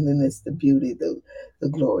cleanliness, the beauty, the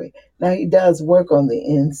glory. Now he does work on the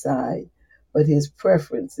inside, but his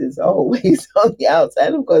preference is always on the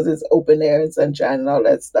outside. Of course, it's open air and sunshine and all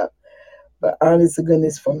that stuff. But honest to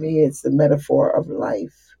goodness, for me, it's the metaphor of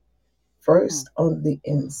life. Mm. First on the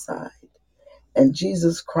inside. And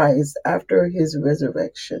Jesus Christ, after his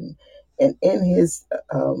resurrection and in his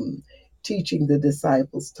teaching the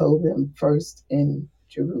disciples, told them first in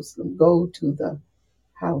Jerusalem, go to the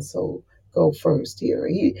household, go first here.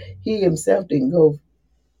 He himself didn't go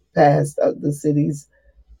past the cities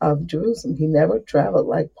of Jerusalem. He never traveled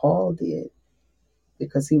like Paul did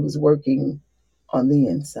because he was working on the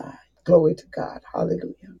inside. Glory to God.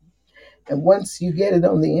 Hallelujah. And once you get it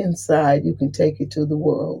on the inside, you can take it to the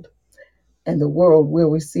world. And the world will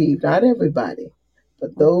receive, not everybody,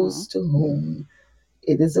 but Mm-hmm. those to whom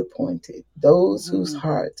it is appointed, those whose Mm-hmm.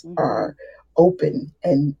 hearts Mm-hmm. are open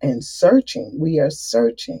and searching. We are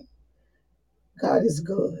searching. God is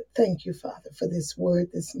good. Thank you, Father, for this word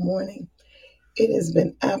this morning. It has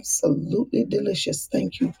been absolutely delicious.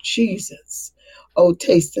 Thank you, Jesus. Oh,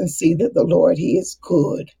 taste and see that the Lord, He is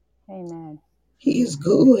good. Amen. He is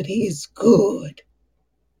good. He is good.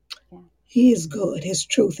 Yeah. He is good. His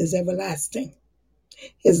truth is everlasting.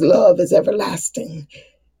 His love is everlasting.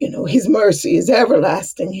 His mercy is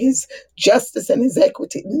everlasting. His justice and his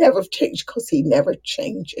equity never change because he never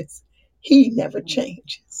changes. He never Mm.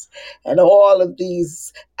 changes. And all of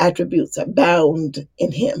these attributes are bound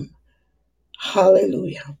in him.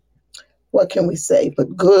 Hallelujah. What can we say?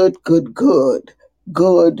 But good, good, good,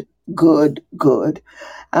 good, good, good.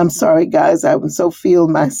 I'm sorry, guys. I would so feel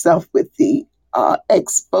myself with the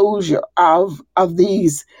exposure of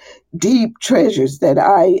these deep treasures that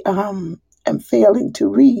I am failing to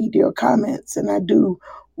read your comments, and I do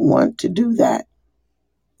want to do that.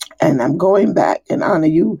 And I'm going back, and Anna,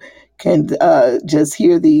 you can just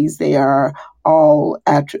hear these. They are all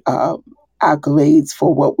accolades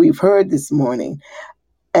for what we've heard this morning,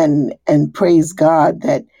 and praise God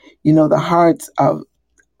that the hearts of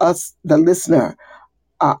us, the listener,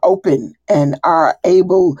 are open and are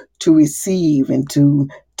able to receive and to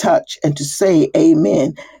touch and to say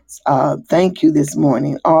amen. Thank you this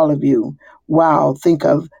morning, all of you. Wow, think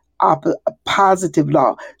of a positive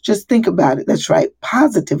law. Just think about it. That's right,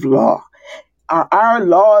 positive law. Are our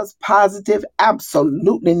laws positive?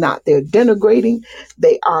 Absolutely not. They're denigrating.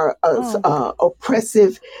 They are Mm.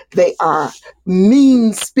 oppressive. They are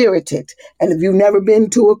mean spirited. And if you've never been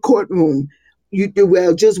to a courtroom, you do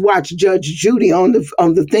well. Just watch Judge Judy on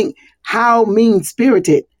the thing. How mean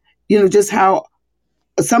spirited. Just how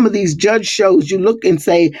some of these judge shows you look and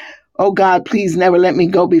say, "Oh God, please never let me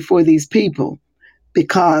go before these people,"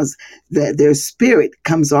 because their spirit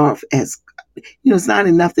comes off as it's not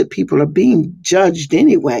enough that people are being judged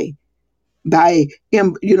anyway by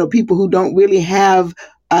people who don't really have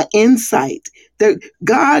insight.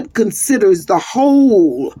 God considers the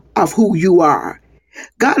whole of who you are.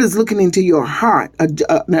 God is looking into your heart. An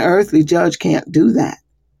earthly judge can't do that.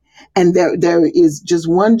 And there is just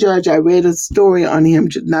one judge. I read a story on him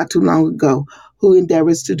not too long ago who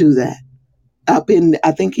endeavors to do that. Up in,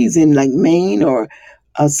 I think he's in like Maine or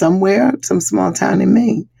somewhere, some small town in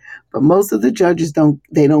Maine. But most of the judges don't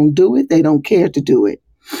do it. They don't care to do it.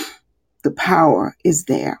 The power is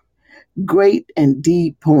there. Great and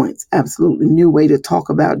deep points. Absolutely new way to talk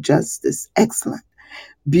about justice. Excellent.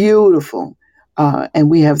 Beautiful. And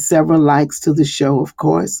we have several likes to the show, of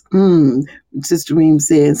course. Sister Reem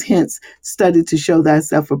says, hence, study to show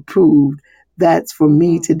thyself approved. That's for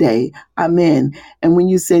me Mm-hmm. today. Amen. And when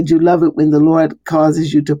you said you love it when the Lord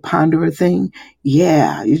causes you to ponder a thing,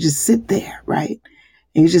 yeah, you just sit there, right?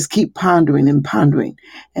 And you just keep pondering and pondering.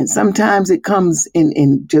 And sometimes it comes in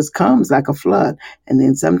just comes like a flood. And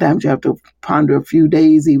then sometimes you have to ponder a few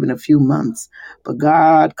days, even a few months. But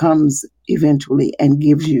God comes eventually and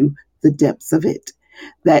gives you the depths of it.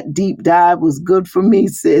 That deep dive was good for me,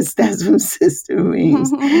 sis. That's from Sister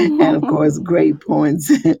Reams. And of course, great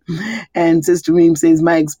points. And Sister Reams says,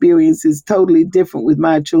 my experience is totally different with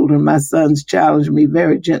my children. My sons challenge me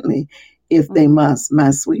very gently if they must.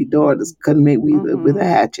 My sweet daughters couldn't make me with a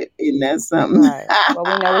hatchet. Isn't that something? Right. Well,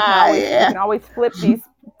 we know we Yeah, can always flip these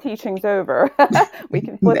teachings over. We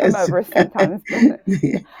can flip them that's over right. sometimes.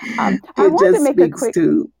 I It wanted to just make a speaks quick.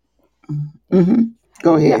 to. Hmm.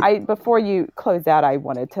 Go Yeah, ahead. I before you close out, I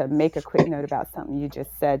wanted to make a quick note about something you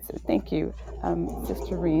just said. So thank you,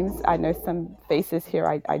 Sister Reams. I know some faces here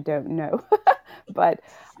I don't know, but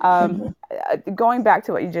um, going back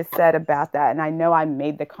to what you just said about that, and I know I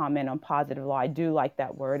made the comment on positive law. I do like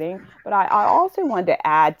that wording, but I also wanted to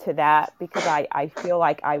add to that because I feel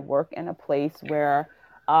like I work in a place where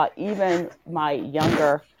even my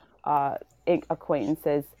younger uh,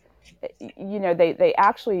 acquaintances, they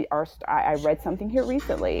actually are. I read something here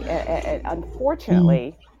recently, and Mm,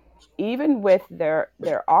 unfortunately, even with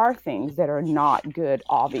there are things that are not good,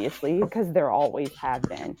 obviously, because there always have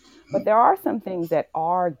been, but there are some things that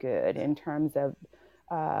are good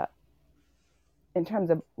uh, in terms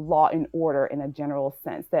of law and order in a general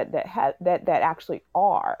sense that actually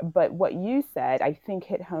are. But what you said, I think,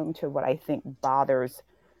 hit home to what I think bothers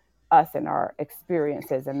us in our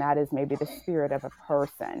experiences, and that is maybe the spirit of a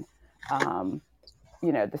person. Um,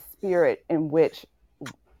 the spirit in which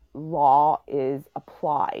law is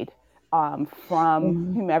applied from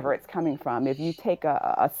mhm, whomever it's coming from. If you take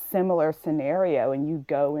a similar scenario and you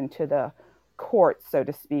go into the court, so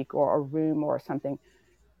to speak, or a room or something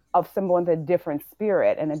of someone with a different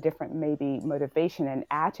spirit and a different maybe motivation and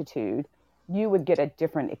attitude, you would get a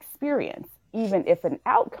different experience. Even if an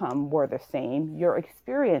outcome were the same, your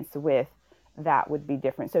experience with that would be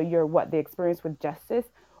different. So the experience with justice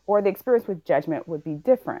or the experience with judgment would be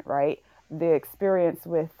different, right? The experience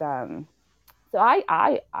with so I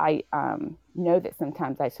know that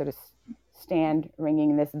sometimes I sort of stand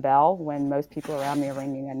ringing this bell when most people around me are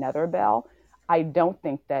ringing another bell. I don't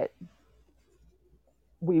think that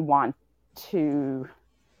we want to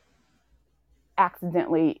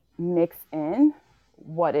accidentally mix in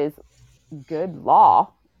what is good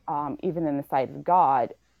law, even in the sight of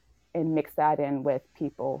God, and mix that in with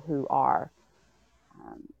people who are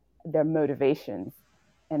um, their motivations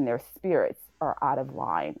and their spirits are out of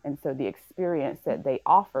line. And so the experience that they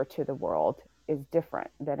offer to the world is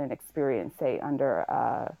different than an experience, say, under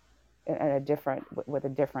a different with a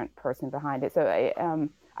different person behind it. So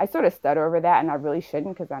I sort of stutter over that, and I really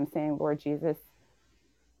shouldn't because I'm saying, Lord Jesus,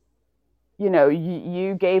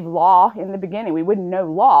 you gave law in the beginning. We wouldn't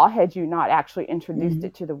know law had you not actually introduced mhm,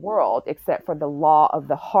 it to the world, except for the law of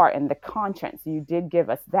the heart and the conscience. You did give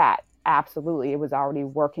us that. Absolutely. It was already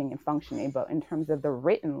working and functioning. But in terms of the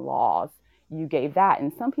written laws, you gave that.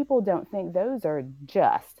 And some people don't think those are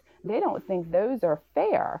just, they don't think those are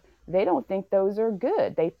fair. They don't think those are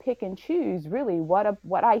good. They pick and choose really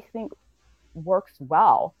what I think works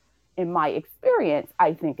well in my experience,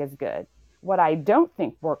 I think is good. What I don't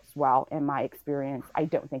think works well in my experience, I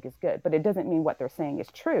don't think is good. But it doesn't mean what they're saying is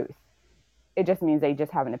truth. It just means they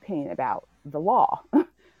just have an opinion about the law.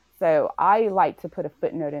 So I like to put a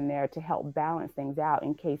footnote in there to help balance things out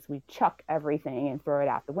in case we chuck everything and throw it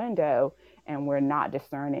out the window and we're not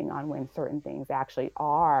discerning on when certain things actually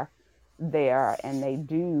are there and they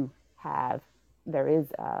do have, there is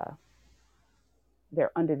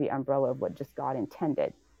they're under the umbrella of what just God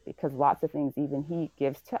intended. Because lots of things, even He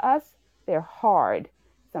gives to us, they're hard.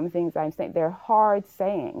 Some things I'm saying, they're hard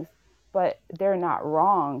sayings, but they're not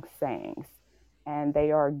wrong sayings. And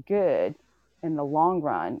they are good in the long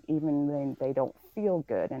run, even when they don't feel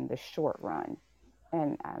good in the short run.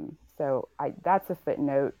 And that's a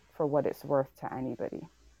footnote for what it's worth to anybody.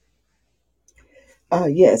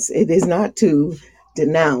 yes, it is not to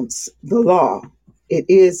denounce the law. It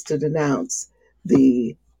is to denounce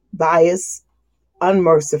the bias,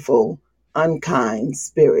 unmerciful, unkind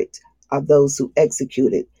spirit of those who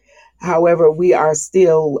execute it. However, we are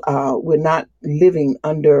still we're not living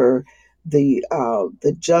under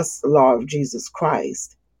the just law of Jesus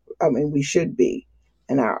Christ. I mean, we should be,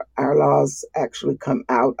 and our laws actually come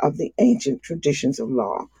out of the ancient traditions of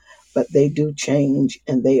law, but they do change,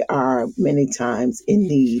 and they are many times in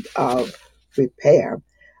need of repair.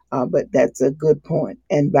 But that's a good point,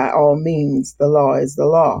 and by all means, the law is the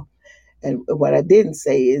law. And what I didn't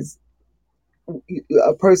say is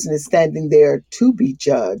a person is standing there to be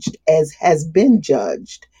judged as has been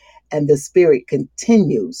judged. and the spirit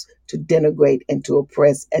continues to denigrate and to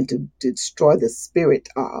oppress and to destroy the spirit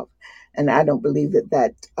of. And I don't believe that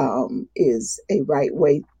that is a right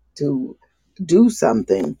way to do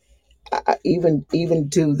something, even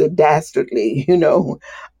to the dastardly, but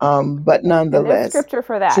And there's nonetheless, scripture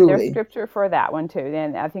for that. There's truly. scripture for that one too.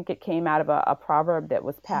 And I think it came out of a proverb that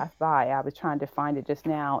was passed by. I was trying to find it just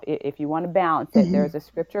now. If you want to balance it, Hmm. there's a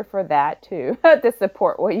scripture for that too to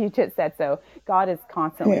support what you just said. So God is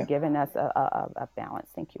constantly Yeah. giving us a balance.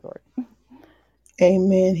 Thank you, Lord.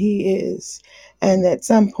 Amen. He is. And at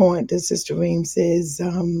some point, the Sister Reem says,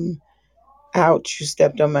 ouch, you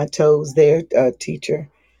stepped on my toes there, teacher.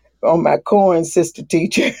 On my corn, sister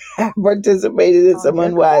teacher. I participated in On some your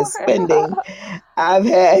unwise core. spending. I've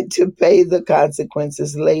had to pay the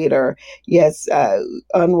consequences later. Yes,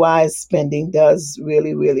 unwise spending does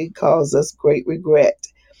really, really cause us great regret.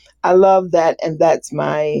 I love that, and that's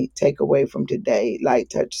my takeaway from today.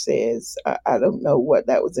 Light Touch says, I don't know what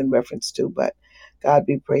that was in reference to, but God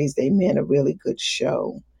be praised. Amen. A really good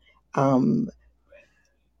show. Um,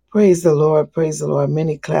 Praise the Lord. Praise the Lord.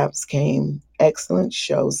 Many claps came. Excellent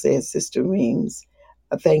show, says Sister Reams.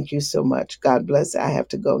 Thank you so much. God bless. I have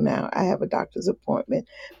to go now. I have a doctor's appointment.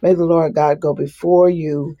 May the Lord God go before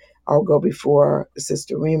you, or go before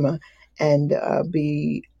Sister Rima, and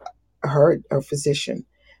be her physician.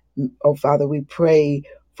 Oh, Father, we pray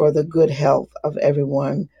for the good health of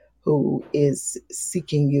everyone who is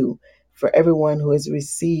seeking you, for everyone who has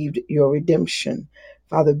received your redemption.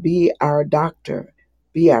 Father, be our doctor,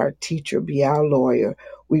 be our teacher, be our lawyer.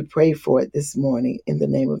 We pray for it this morning in the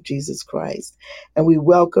name of Jesus Christ. And we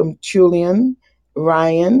welcome Julian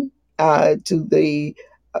Ryan to the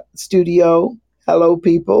studio. Hello,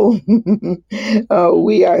 people.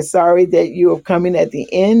 We are sorry that you are coming at the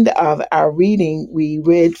end of our reading. We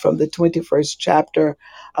read from the 21st chapter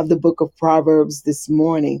of the book of Proverbs this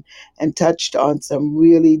morning and touched on some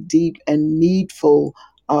really deep and needful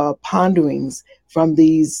ponderings from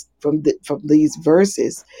these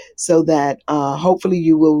verses, so that hopefully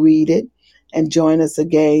you will read it and join us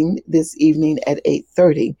again this evening at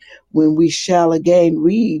 8:30, when we shall again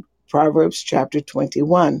read Proverbs chapter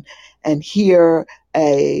 21 and hear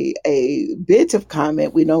a bit of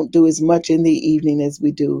comment. We don't do as much in the evening as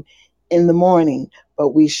we do in the morning, but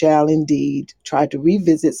we shall indeed try to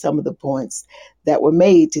revisit some of the points that were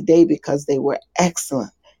made today, because they were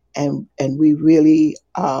excellent. And we really,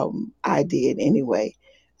 I did anyway,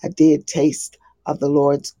 I did taste of the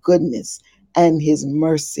Lord's goodness and his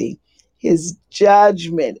mercy, his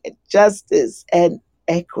judgment and justice and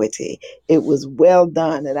equity. It was well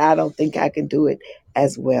done, and I don't think I can do it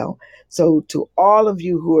as well. So, to all of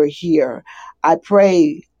you who are here, I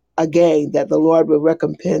pray again that the Lord will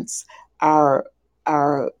recompense our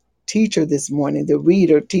our teacher this morning, the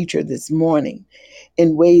reader teacher this morning,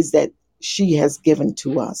 in ways that she has given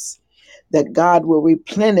to us, that God will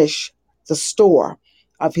replenish the store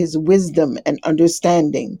of his wisdom and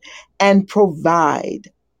understanding and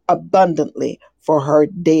provide abundantly for her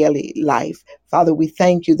daily life. Father, we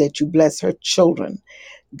thank you that you bless her children,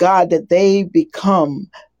 God, that they become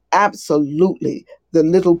absolutely the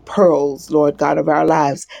little pearls, Lord God, of our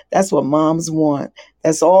lives. That's what moms want.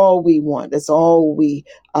 That's all we want. That's all we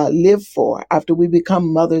live for. After we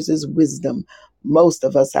become mothers is wisdom. Most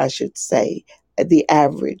of us, I should say, the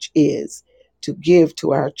average is to give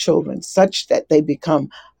to our children, such that they become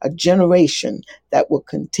a generation that will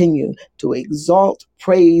continue to exalt,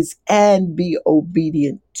 praise, and be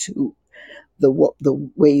obedient to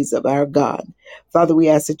the ways of our God. Father, we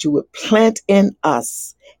ask that you would plant in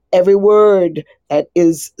us every word that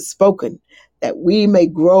is spoken, that we may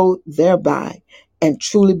grow thereby and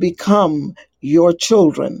truly become your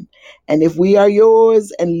children. And if we are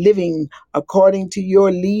yours and living according to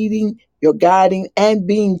your leading, your guiding, and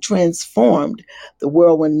being transformed, the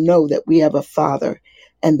world will know that we have a Father,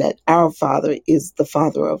 and that our Father is the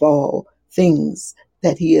Father of all things,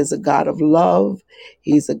 that he is a God of love,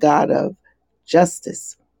 he's a God of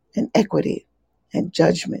justice and equity and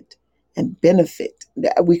judgment and benefit.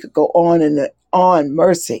 We could go on and on.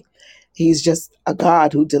 Mercy. He's just a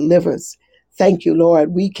God who delivers. Thank you,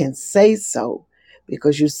 Lord. We can say so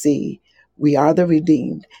because you see, we are the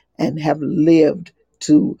redeemed and have lived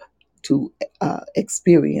to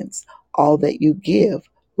experience all that you give.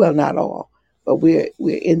 Well, not all, but we're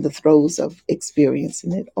in the throes of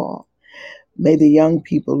experiencing it all. May the young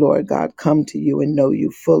people, Lord God, come to you and know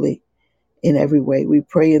you fully in every way. We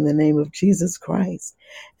pray in the name of Jesus Christ.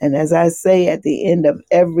 And as I say at the end of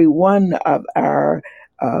every one of our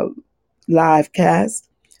uh, live casts,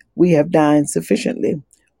 we have dined sufficiently.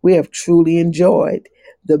 We have truly enjoyed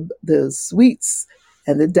the sweets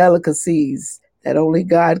and the delicacies that only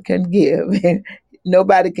God can give.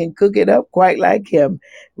 Nobody can cook it up quite like him.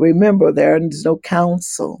 Remember, there is no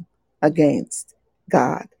counsel against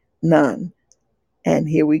God. None. And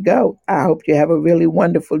here we go. I hope you have a really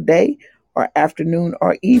wonderful day or afternoon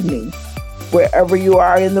or evening, wherever you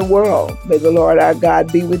are in the world. May the Lord our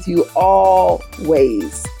God be with you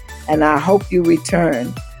always. And I hope you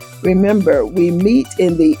return. Remember, we meet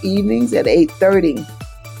in the evenings at 8:30,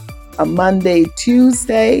 a Monday,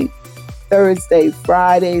 Tuesday, Thursday,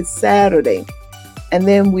 Friday, Saturday. And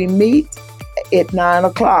then we meet at 9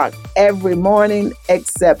 o'clock every morning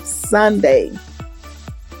except Sunday.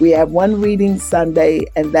 We have one reading Sunday,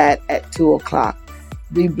 and that at 2 o'clock.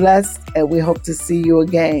 Be blessed, and we hope to see you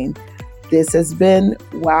again. This has been,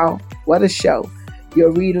 wow, what a show.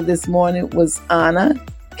 Your reader this morning was Anna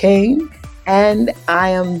Kane, and I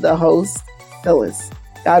am the host, Phyllis.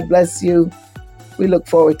 God bless you. We look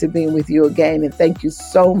forward to being with you again, and thank you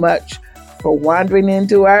so much for wandering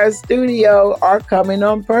into our studio or coming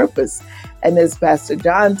on purpose. And as Pastor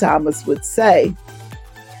John Thomas would say,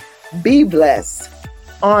 be blessed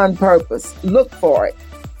on purpose. Look for it.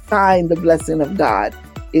 Find the blessing of God.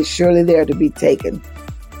 It's surely there to be taken.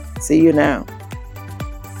 See you now.